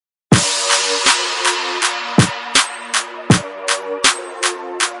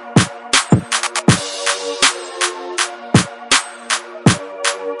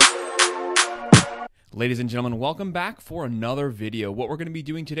Ladies and gentlemen, welcome back for another video. What we're going to be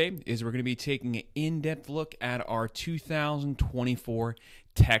doing today is we're going to be taking an in-depth look at our 2024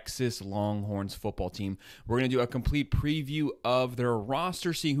 Texas Longhorns football team. We're going to do a complete preview of their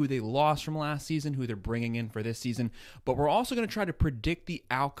roster, seeing who they lost from last season, who they're bringing in for this season. But we're also going to try to predict the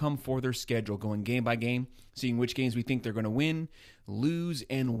outcome for their schedule, going game by game, seeing which games we think they're going to win, lose,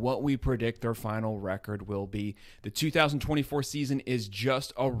 and what we predict their final record will be. The 2024 season is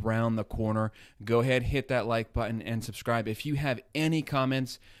just around the corner. Go ahead, hit that like button and subscribe. If you have any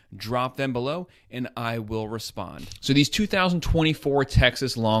comments, drop them below and I will respond. So these 2024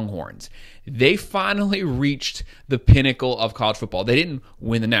 Texas Longhorns, they finally reached the pinnacle of college football. They didn't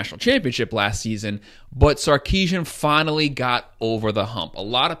win the national championship last season, but Sarkisian finally got over the hump. A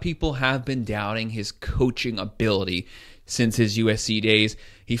lot of people have been doubting his coaching ability since his USC days.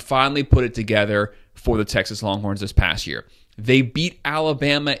 He finally put it together for the Texas Longhorns this past year. They beat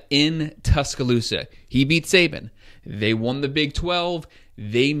Alabama in Tuscaloosa. He beat Saban. They won the Big 12.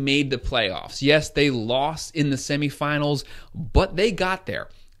 They made the playoffs. Yes, they lost in the semifinals, but they got there.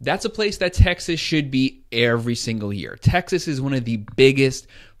 That's a place that Texas should be every single year. Texas is one of the biggest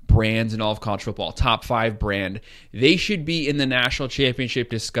brands in all of college football, top 5 brand. They should be in the national championship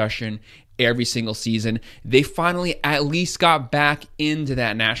discussion every single season. They finally at least got back into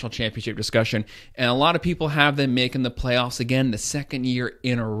that national championship discussion, and a lot of people have them making the playoffs again the second year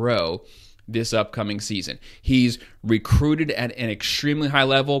in a row this upcoming season. He's recruited at an extremely high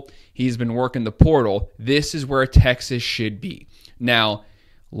level. He's been working the portal. This is where Texas should be. Now,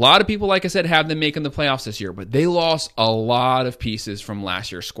 a lot of people, like I said, have them making the playoffs this year, but they lost a lot of pieces from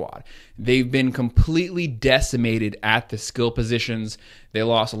last year's squad. They've been completely decimated at the skill positions. They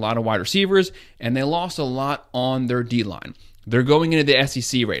lost a lot of wide receivers, and they lost a lot on their D-line. They're going into the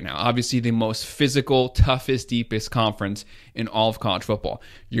SEC right now, obviously the most physical, toughest, deepest conference in all of college football.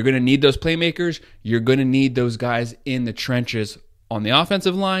 You're going to need those playmakers. You're going to need those guys in the trenches on the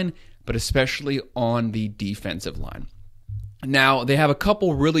offensive line, but especially on the defensive line. Now, they have a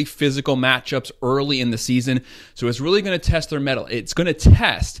couple really physical matchups early in the season, so it's really going to test their mettle. It's going to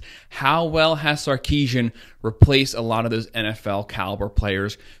test how well has Sarkisian replaced a lot of those NFL caliber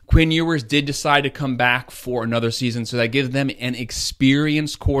players. Quinn Ewers did decide to come back for another season, so that gives them an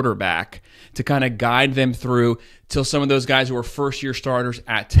experienced quarterback to kind of guide them through till some of those guys who were first-year starters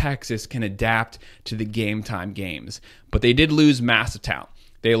at Texas can adapt to the game-time games. But they did lose massive talent.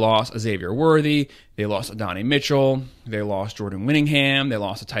 They lost Xavier Worthy, they lost Adonai Mitchell, they lost Jordan Winningham, they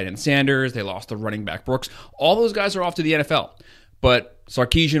lost the tight end Sanders, they lost the running back Brooks. All those guys are off to the NFL. But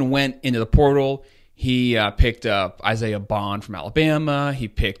Sarkisian went into the portal. He picked up Isaiah Bond from Alabama. He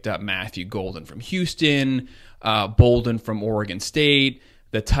picked up Matthew Golden from Houston, Bolden from Oregon State,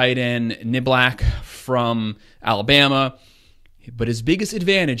 the tight end Niblak from Alabama. But his biggest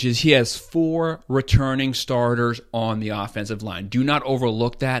advantage is he has 4 returning starters on the offensive line. Do not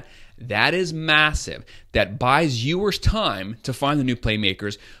overlook that. That is massive. That buys Ewers time to find the new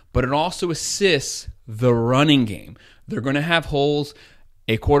playmakers, but it also assists the running game. They're going to have holes.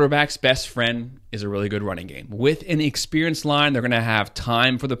 A quarterback's best friend is a really good running game. With an experienced line, they're going to have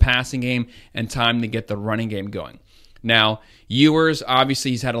time for the passing game and time to get the running game going. Now, Ewers, obviously,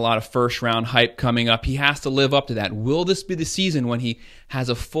 he's had a lot of first-round hype coming up. He has to live up to that. Will this be the season when he has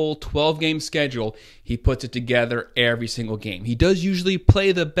a full 12-game schedule? He puts it together every single game. He does usually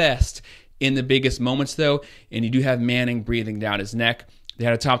play the best in the biggest moments, though, and you do have Lanning breathing down his neck. They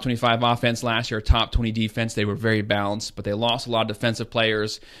had a top 25 offense last year, a top 20 defense. They were very balanced, but they lost a lot of defensive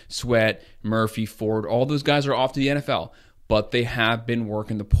players. Sweat, Murphy, Ford, all those guys are off to the NFL, but they have been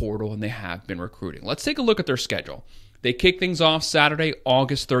working the portal and they have been recruiting. Let's take a look at their schedule. They kick things off Saturday,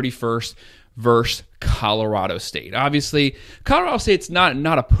 August 31st versus Colorado State. Obviously, Colorado State's not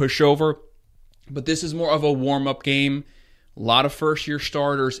a pushover, but this is more of a warm-up game. A lot of first-year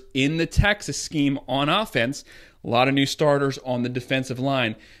starters in the Texas scheme on offense. A lot of new starters on the defensive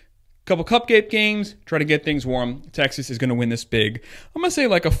line. Couple cupcake games, try to get things warm. Texas is going to win this big. I'm going to say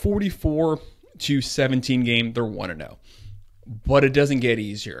like a 44-17 game. They're 1-0. But it doesn't get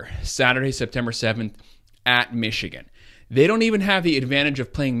easier. Saturday, September 7th at Michigan. They don't even have the advantage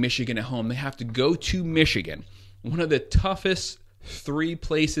of playing Michigan at home. They have to go to Michigan, one of the toughest 3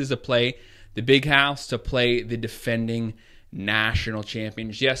 places to play. The Big House to play the defending national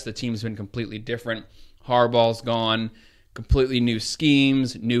champions. Yes, the team's been completely different. Harbaugh's gone. Completely new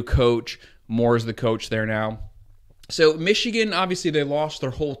schemes, new coach. Moore's the coach there now. So Michigan, obviously, they lost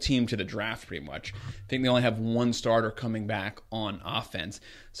their whole team to the draft pretty much. I think they only have 1 starter coming back on offense.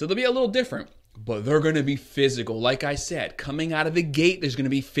 So they'll be a little different. But they're going to be physical. Like I said, coming out of the gate, there's going to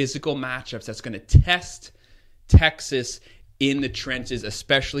be physical matchups that's going to test Texas in the trenches,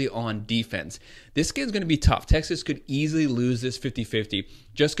 especially on defense. This game's going to be tough. Texas could easily lose this 50-50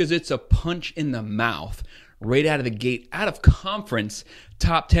 just because it's a punch in the mouth right out of the gate, out of conference,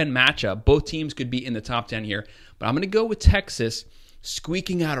 top 10 matchup. Both teams could be in the top 10 here, but I'm going to go with Texas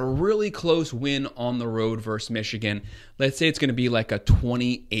squeaking out a really close win on the road versus Michigan. Let's say it's going to be like a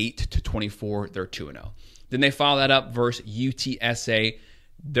 28-24. They're 2-0. Then they follow that up versus UTSA.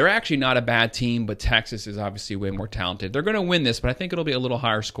 They're actually not a bad team, but Texas is obviously way more talented. They're going to win this, but I think it'll be a little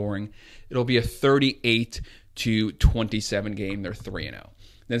higher scoring. It'll be a 38-27 game. They're 3-0.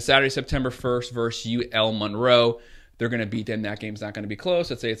 Then Saturday, September 1st versus UL Monroe. They're going to beat them. That game's not going to be close.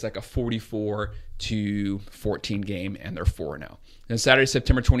 Let's say it's like a 44-14 game, and they're 4-0. Then Saturday,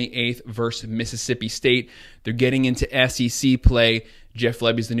 September 28th versus Mississippi State. They're getting into SEC play. Jeff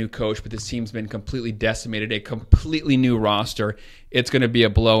Lebby's the new coach, but this team's been completely decimated, a completely new roster. It's going to be a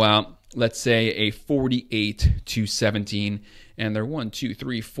blowout. Let's say a 48-17, and they're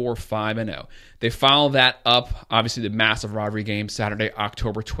 5-0. They follow that up, obviously, the massive rivalry game Saturday,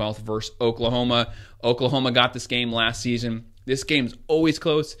 October 12th versus Oklahoma. Oklahoma got this game last season. This game's always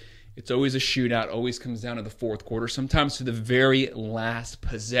close. It's always a shootout, always comes down to the fourth quarter, sometimes to the very last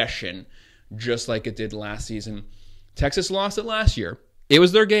possession, just like it did last season. Texas lost it last year. It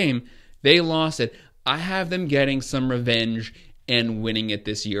was their game. They lost it. I have them getting some revenge and winning it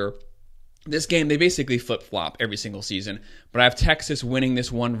this year. This game, they basically flip-flop every single season, but I have Texas winning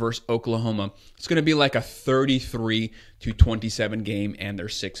this one versus Oklahoma. It's going to be like a 33-27 game, and they're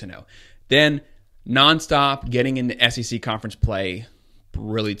 6-0. Then, nonstop, getting into SEC conference play,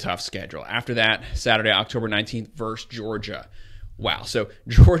 really tough schedule. After that, Saturday, October 19th versus Georgia. Wow, so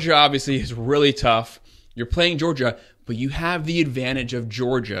Georgia obviously is really tough. You're playing Georgia, but you have the advantage of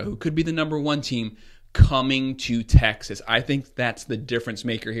Georgia, who could be the number one team, coming to Texas. I think that's the difference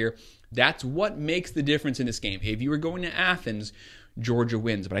maker here. That's what makes the difference in this game. If you were going to Athens, Georgia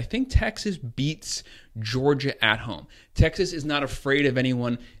wins. But I think Texas beats Georgia at home. Texas is not afraid of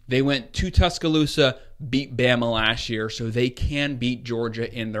anyone. They went to Tuscaloosa, beat Bama last year, so they can beat Georgia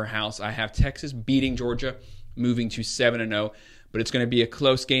in their house. I have Texas beating Georgia, moving to 7-0. But it's going to be a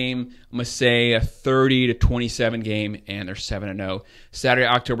close game. I'm going to say a 30-27 game, and they're 7-0. Saturday,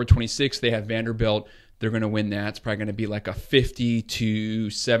 October 26th, they have Vanderbilt. They're going to win that. It's probably going to be like a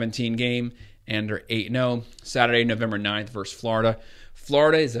 50-17 game, and they're 8-0. Saturday, November 9th versus Florida.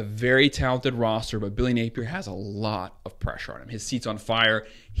 Florida is a very talented roster, but Billy Napier has a lot of pressure on him. His seat's on fire.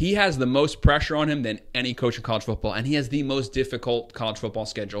 He has the most pressure on him than any coach in college football, and he has the most difficult college football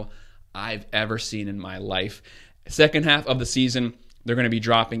schedule I've ever seen in my life. Second half of the season, they're going to be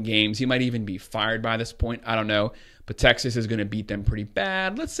dropping games. He might even be fired by this point. I don't know. But Texas is going to beat them pretty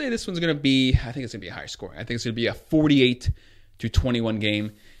bad. Let's say this one's going to be, I think it's going to be a high score. I think it's going to be a 48-21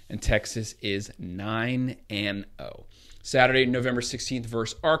 game, and Texas is 9-0. Saturday, November 16th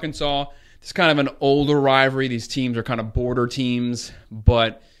versus Arkansas. It's kind of an older rivalry. These teams are kind of border teams,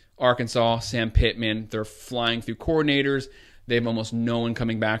 but Arkansas, Sam Pittman, they're flying through coordinators. They have almost no one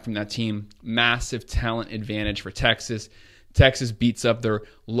coming back from that team. Massive talent advantage for Texas. Texas beats up their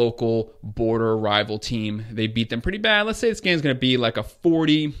local border rival team. They beat them pretty bad. Let's say this game's going to be like a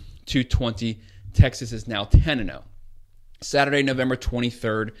 40-20. Texas is now 10-0. Saturday, November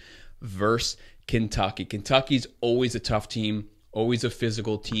 23rd versus Kentucky. Kentucky's always a tough team, always a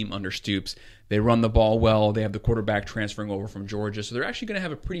physical team under Stoops. They run the ball well. They have the quarterback transferring over from Georgia, so they're actually going to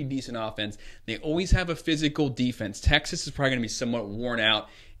have a pretty decent offense. They always have a physical defense. Texas is probably going to be somewhat worn out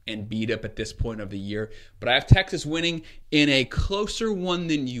and beat up at this point of the year, but I have Texas winning in a closer one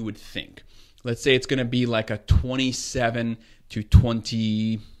than you would think. Let's say it's going to be like a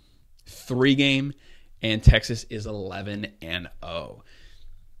 27-23 game, and Texas is 11-0.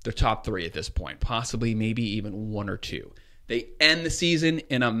 They're top three at this point, possibly maybe even one or two. They end the season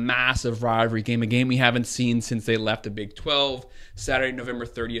in a massive rivalry game, a game we haven't seen since they left the Big 12, Saturday, November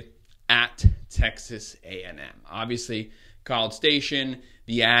 30th at Texas A&M. Obviously, College Station,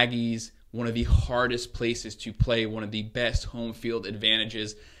 the Aggies, one of the hardest places to play, one of the best home field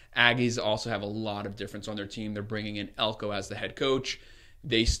advantages. Aggies also have a lot of difference on their team. They're bringing in Elko as the head coach.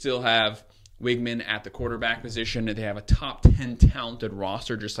 They still have Wigman at the quarterback position. They have a top 10 talented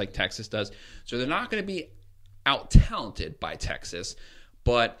roster, just like Texas does. So they're not going to be out-talented by Texas,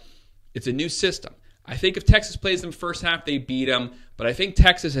 but it's a new system. I think if Texas plays them first half, they beat them. But I think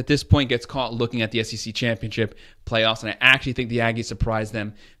Texas at this point gets caught looking at the SEC championship playoffs, and I actually think the Aggies surprise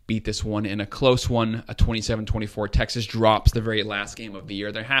them, beat this one in a close one, a 27-24. Texas drops the very last game of the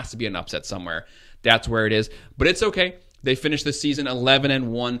year. There has to be an upset somewhere. That's where it is. But it's okay. They finished the season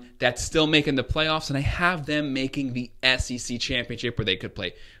 11-1. That's still making the playoffs, and I have them making the SEC championship where they could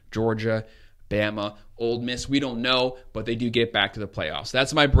play Georgia, Bama, Ole Miss. We don't know, but they do get back to the playoffs.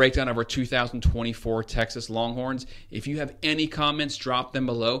 That's my breakdown of our 2024 Texas Longhorns. If you have any comments, drop them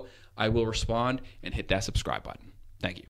below. I will respond and hit that subscribe button. Thank you.